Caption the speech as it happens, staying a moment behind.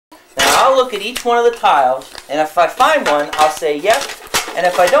I'll look at each one of the tiles, and if I find one, I'll say yep, and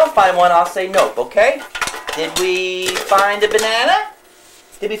if I don't find one, I'll say nope, okay? Did we find a banana?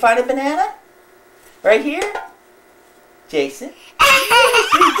 Did we find a banana? Right here? Jason?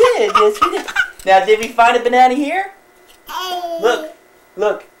 Yes, we did. Yes, we did. Now, did we find a banana here? Look.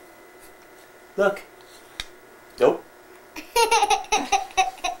 Look. Look. Nope.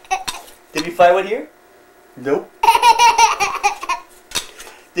 Did we find one here? Nope.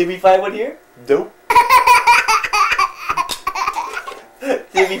 Did we find one here? Nope.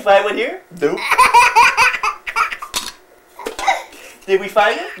 Did we find one here? Nope. Did we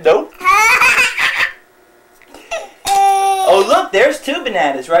find it? Nope. Oh, look, there's 2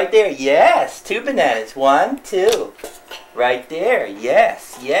 bananas right there. Yes, 2 bananas. 1, 2. Right there.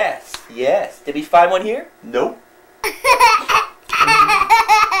 Yes, yes, yes. Did we find one here? Nope.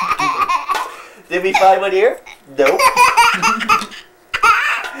 Did we find one here? Nope.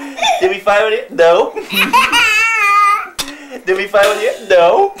 Did we find one here? Nope. Did we find one here?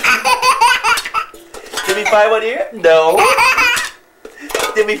 No. Did we find one here? No.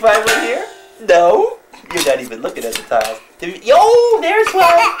 Did we find one here? No. You're not even looking at the tiles. Yo, there's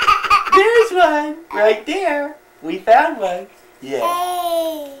one. There's one. Right there. We found one. Yeah.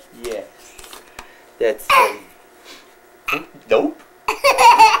 Yes. That's nope.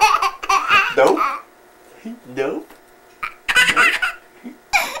 Nope. Nope.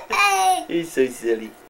 He's so silly.